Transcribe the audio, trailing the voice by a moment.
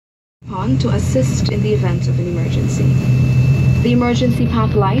upon to assist in the event of an emergency. The emergency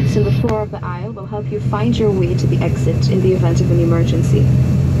path lights in the floor of the aisle will help you find your way to the exit in the event of an emergency.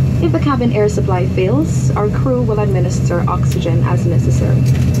 If the cabin air supply fails, our crew will administer oxygen as necessary.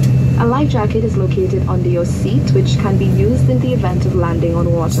 A life jacket is located under your seat, which can be used in the event of landing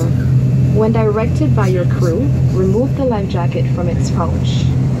on water. When directed by your crew, remove the life jacket from its pouch.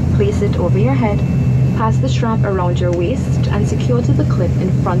 Place it over your head, pass the strap around your waist, and secure to the clip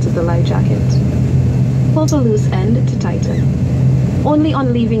in front of the life jacket. Pull the loose end to tighten. Only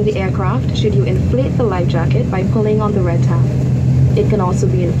on leaving the aircraft should you inflate the life jacket by pulling on the red tab. It can also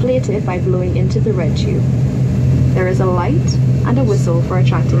be inflated by blowing into the red tube. There is a light and a whistle for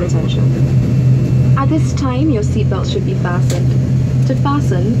attracting attention. At this time, your seatbelt should be fastened. To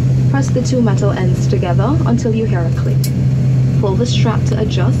fasten, press the two metal ends together until you hear a click. Pull the strap to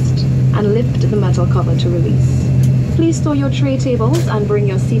adjust and lift the metal cover to release. Please store your tray tables and bring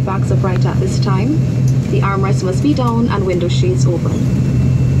your seat backs upright at this time. The armrest must be down and window shades open.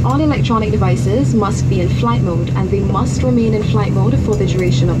 All electronic devices must be in flight mode and they must remain in flight mode for the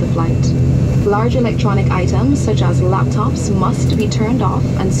duration of the flight. Large electronic items such as laptops must be turned off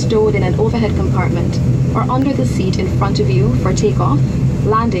and stored in an overhead compartment or under the seat in front of you for takeoff,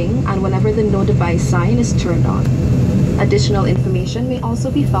 landing, and whenever the no device sign is turned on. Additional information may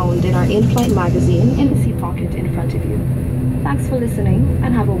also be found in our in-flight magazine in the seat pocket in front of you. Thanks for listening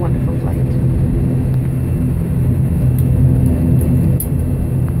and have a wonderful flight.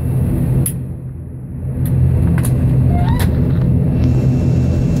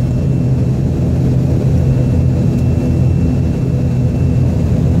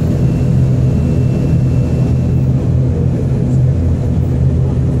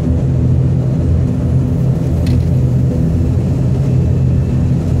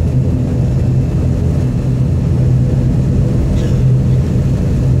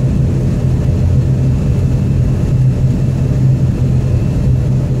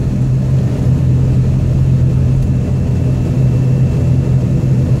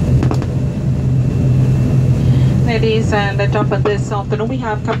 Ladies and gentlemen, this afternoon we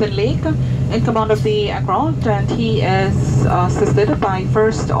have Captain Lake in command of the aircraft, and he is assisted by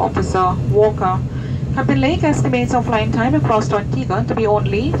First Officer Walker. Captain Lake estimates our flying time across to Antigua to be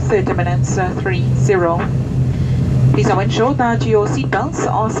only 30 minutes 30. Please now ensure that your seatbelts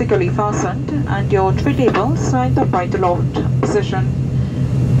are securely fastened and your tray tables are in the upright aloft position.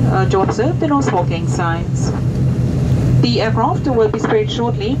 Do observe the no smoking signs. The aircraft will be sprayed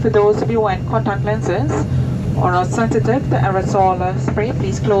shortly. For those of you wearing contact lenses or are sensitive to aerosol spray,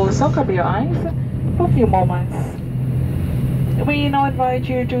 please close or cover your eyes for a few moments. We now invite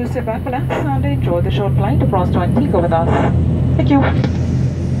you to sit back, relax, and enjoy the short flight across to Antigua with us. Thank you.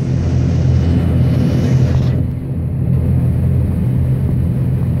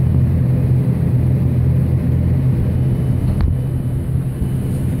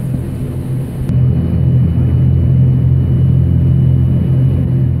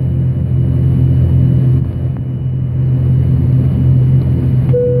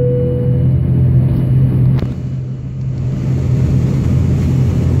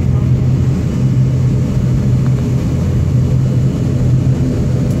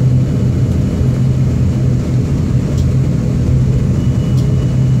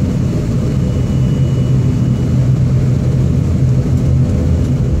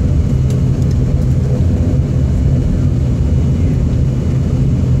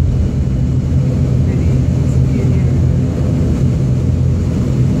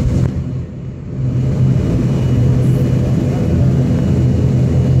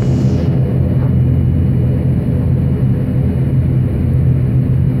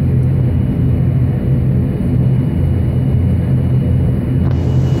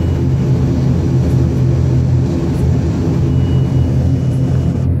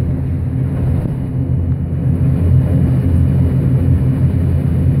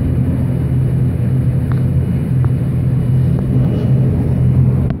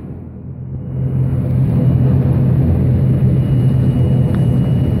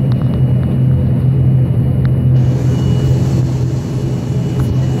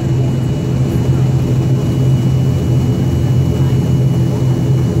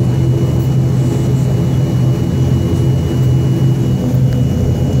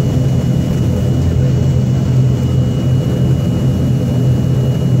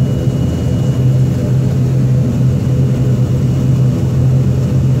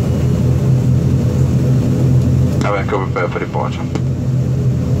 Prepare for departure.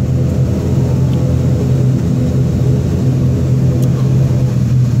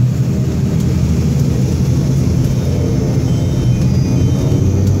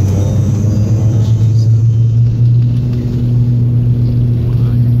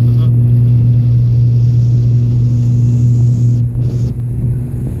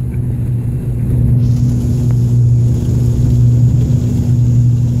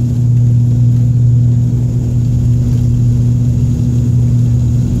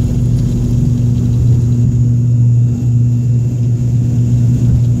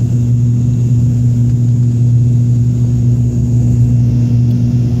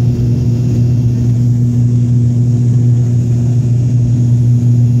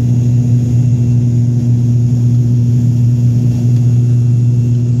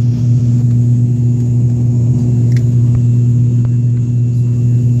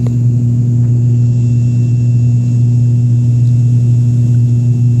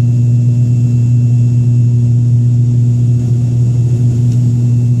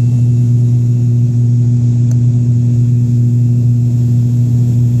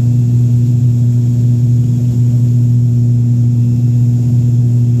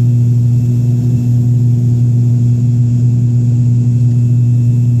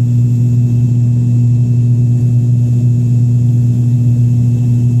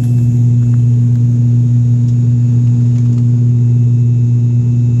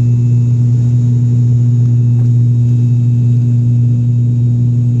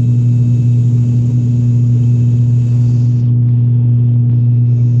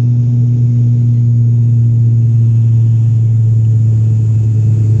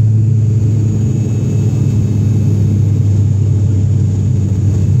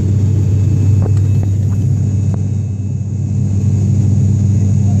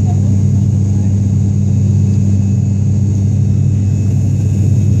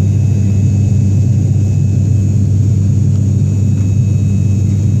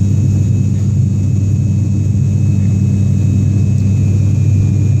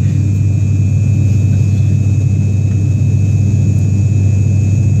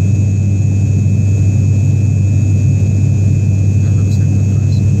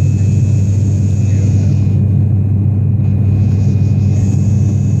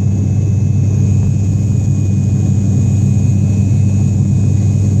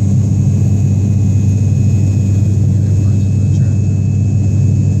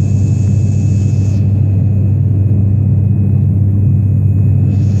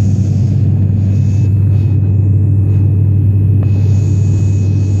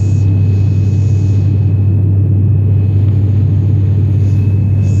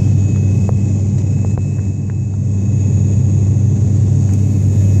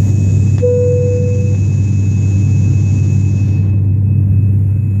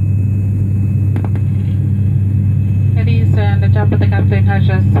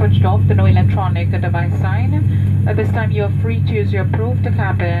 just switched off the no electronic device sign. At this time you are free to use your approved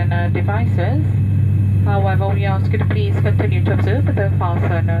cabin devices. However, we ask you to please continue to observe the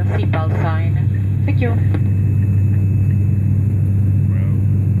fasten seatbelt sign. Thank you.